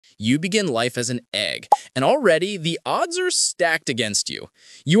You begin life as an egg, and already the odds are stacked against you.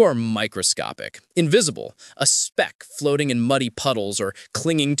 You are microscopic, invisible, a speck floating in muddy puddles or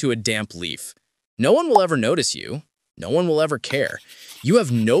clinging to a damp leaf. No one will ever notice you. No one will ever care. You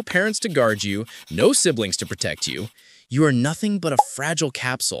have no parents to guard you, no siblings to protect you. You are nothing but a fragile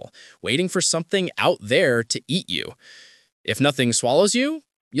capsule, waiting for something out there to eat you. If nothing swallows you,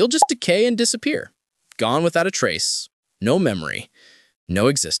 you'll just decay and disappear. Gone without a trace, no memory, no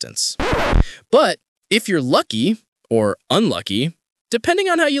existence. But if you're lucky, or unlucky, depending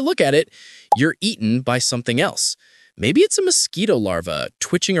on how you look at it, you're eaten by something else. Maybe it's a mosquito larva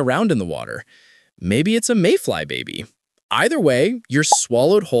twitching around in the water. Maybe it's a mayfly baby. Either way, you're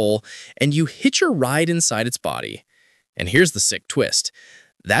swallowed whole and you hitch a ride inside its body. And here's the sick twist.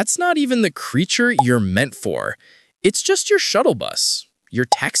 That's not even the creature you're meant for. It's just your shuttle bus, your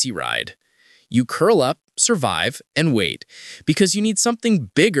taxi ride. You curl up, survive, and wait, because you need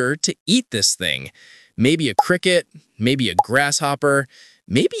something bigger to eat this thing. Maybe a cricket, maybe a grasshopper,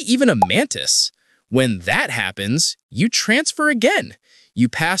 maybe even a mantis. When that happens, you transfer again. You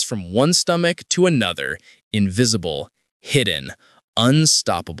pass from one stomach to another, invisible, hidden,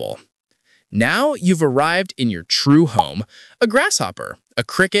 unstoppable. Now you've arrived in your true home, a grasshopper, a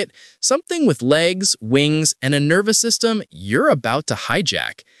cricket, something with legs, wings, and a nervous system you're about to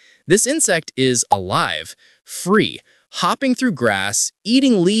hijack. This insect is alive, free, hopping through grass,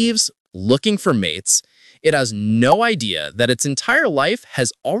 eating leaves, looking for mates. It has no idea that its entire life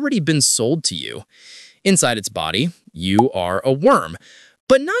has already been sold to you. Inside its body, you are a worm,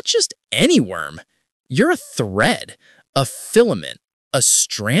 but not just any worm. You're a thread, a filament, a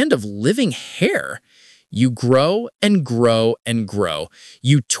strand of living hair. You grow and grow and grow.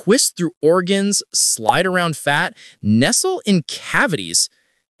 You twist through organs, slide around fat, nestle in cavities,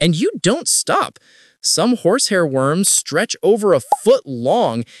 and you don't stop. Some horsehair worms stretch over a foot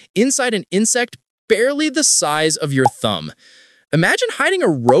long inside an insect barely the size of your thumb. Imagine hiding a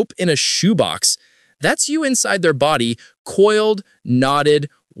rope in a shoebox. That's you inside their body, coiled, knotted,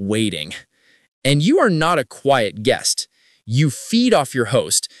 waiting. And you are not a quiet guest. You feed off your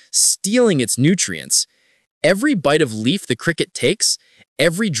host, stealing its nutrients. Every bite of leaf the cricket takes,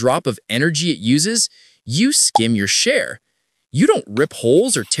 every drop of energy it uses, you skim your share. You don't rip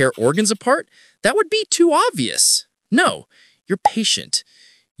holes or tear organs apart. That would be too obvious. No, you're patient.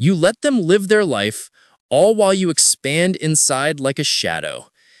 You let them live their life, all while you expand inside like a shadow.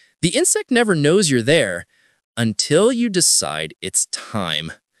 The insect never knows you're there until you decide it's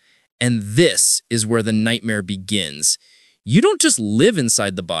time. And this is where the nightmare begins. You don't just live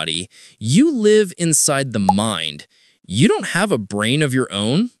inside the body, you live inside the mind. You don't have a brain of your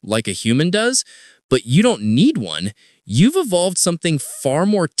own like a human does, but you don't need one. You've evolved something far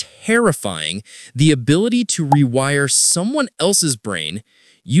more terrifying, the ability to rewire someone else's brain.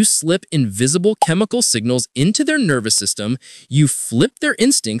 You slip invisible chemical signals into their nervous system, you flip their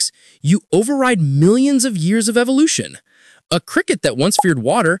instincts, you override millions of years of evolution. A cricket that once feared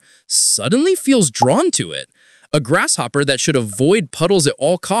water suddenly feels drawn to it. A grasshopper that should avoid puddles at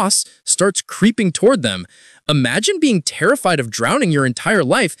all costs starts creeping toward them. Imagine being terrified of drowning your entire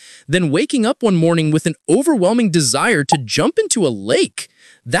life, then waking up one morning with an overwhelming desire to jump into a lake.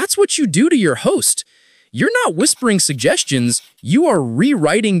 That's what you do to your host. You're not whispering suggestions, you are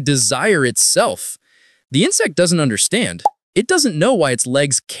rewriting desire itself. The insect doesn't understand. It doesn't know why its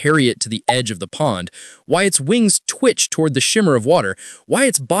legs carry it to the edge of the pond, why its wings twitch toward the shimmer of water, why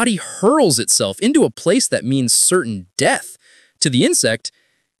its body hurls itself into a place that means certain death. To the insect,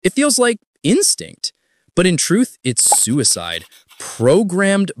 it feels like instinct. But in truth, it's suicide,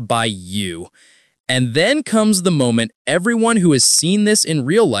 programmed by you. And then comes the moment everyone who has seen this in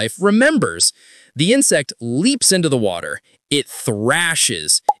real life remembers. The insect leaps into the water. It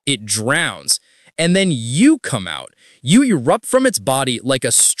thrashes. It drowns. And then you come out. You erupt from its body like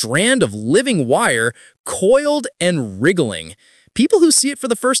a strand of living wire, coiled and wriggling. People who see it for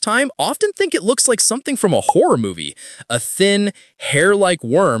the first time often think it looks like something from a horror movie, a thin, hair-like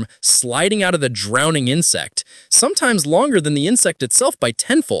worm sliding out of the drowning insect, sometimes longer than the insect itself by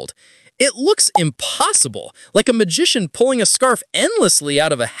tenfold. It looks impossible, like a magician pulling a scarf endlessly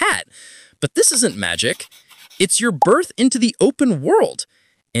out of a hat. But this isn't magic. It's your birth into the open world,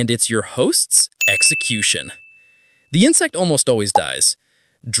 and it's your host's execution. The insect almost always dies.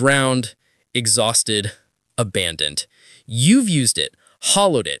 Drowned, exhausted, abandoned. You've used it,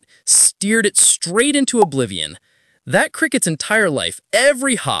 hollowed it, steered it straight into oblivion. That cricket's entire life,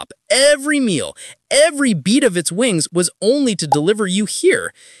 every hop, every meal, every beat of its wings was only to deliver you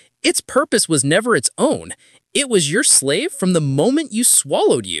here. Its purpose was never its own. It was your slave from the moment you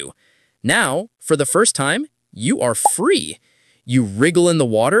swallowed you. Now, for the first time, you are free. You wriggle in the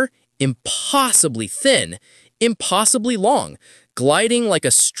water, impossibly thin, impossibly long, gliding like a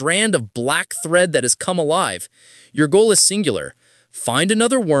strand of black thread that has come alive. Your goal is singular. Find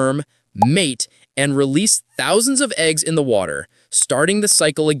another worm, mate, and release thousands of eggs in the water, starting the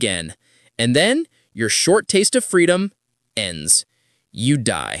cycle again. And then, your short taste of freedom ends. You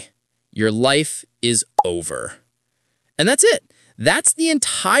die. Your life is over. And that's it. That's the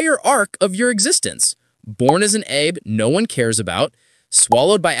entire arc of your existence. Born as an egg no one cares about,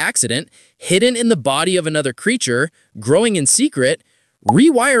 swallowed by accident, hidden in the body of another creature, growing in secret,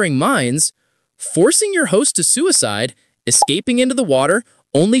 rewiring minds, forcing your host to suicide, escaping into the water,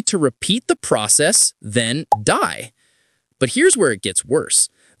 only to repeat the process, then die. But here's where it gets worse.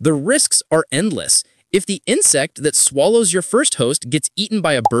 The risks are endless. If the insect that swallows your first host gets eaten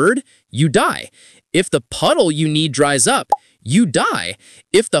by a bird, you die. If the puddle you need dries up, you die.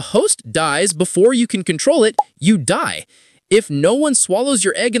 If the host dies before you can control it, you die. If no one swallows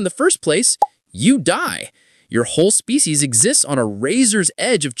your egg in the first place, you die. Your whole species exists on a razor's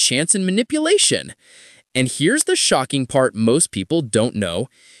edge of chance and manipulation. And here's the shocking part most people don't know.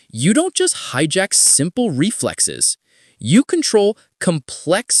 You don't just hijack simple reflexes. You control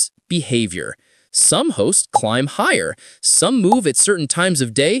complex behavior. Some hosts climb higher, some move at certain times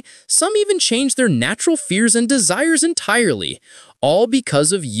of day, some even change their natural fears and desires entirely, all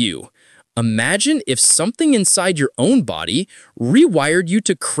because of you. Imagine if something inside your own body rewired you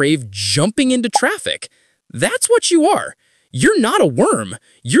to crave jumping into traffic. That's what you are. You're not a worm.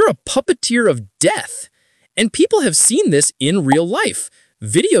 You're a puppeteer of death. And people have seen this in real life.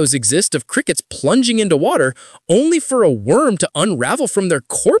 Videos exist of crickets plunging into water only for a worm to unravel from their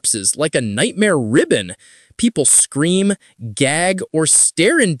corpses like a nightmare ribbon. People scream, gag, or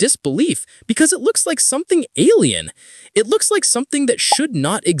stare in disbelief because it looks like something alien. It looks like something that should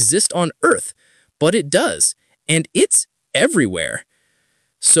not exist on Earth, but it does, and it's everywhere.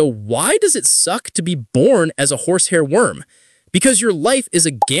 So why does it suck to be born as a horsehair worm? Because your life is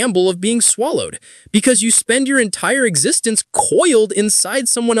a gamble of being swallowed. Because you spend your entire existence coiled inside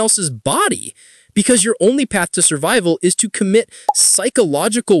someone else's body. Because your only path to survival is to commit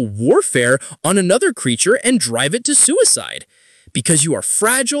psychological warfare on another creature and drive it to suicide. Because you are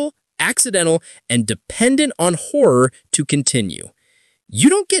fragile, accidental, and dependent on horror to continue. You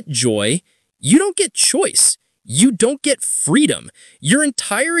don't get joy. You don't get choice. You don't get freedom. Your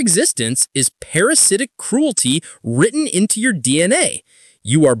entire existence is parasitic cruelty written into your DNA.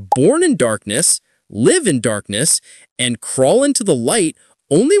 You are born in darkness, live in darkness, and crawl into the light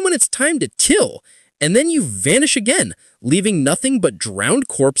only when it's time to kill. And then you vanish again, leaving nothing but drowned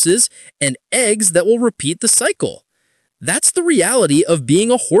corpses and eggs that will repeat the cycle. That's the reality of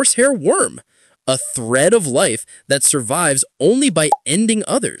being a horsehair worm, a thread of life that survives only by ending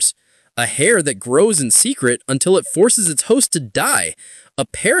others. A hair that grows in secret until it forces its host to die. A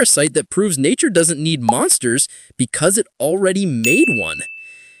parasite that proves nature doesn't need monsters because it already made one.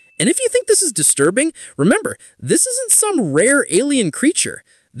 And if you think this is disturbing, remember, this isn't some rare alien creature.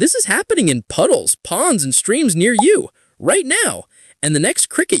 This is happening in puddles, ponds, and streams near you, right now. And the next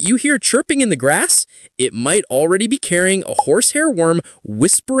cricket you hear chirping in the grass, it might already be carrying a horsehair worm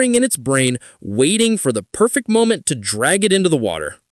whispering in its brain, waiting for the perfect moment to drag it into the water.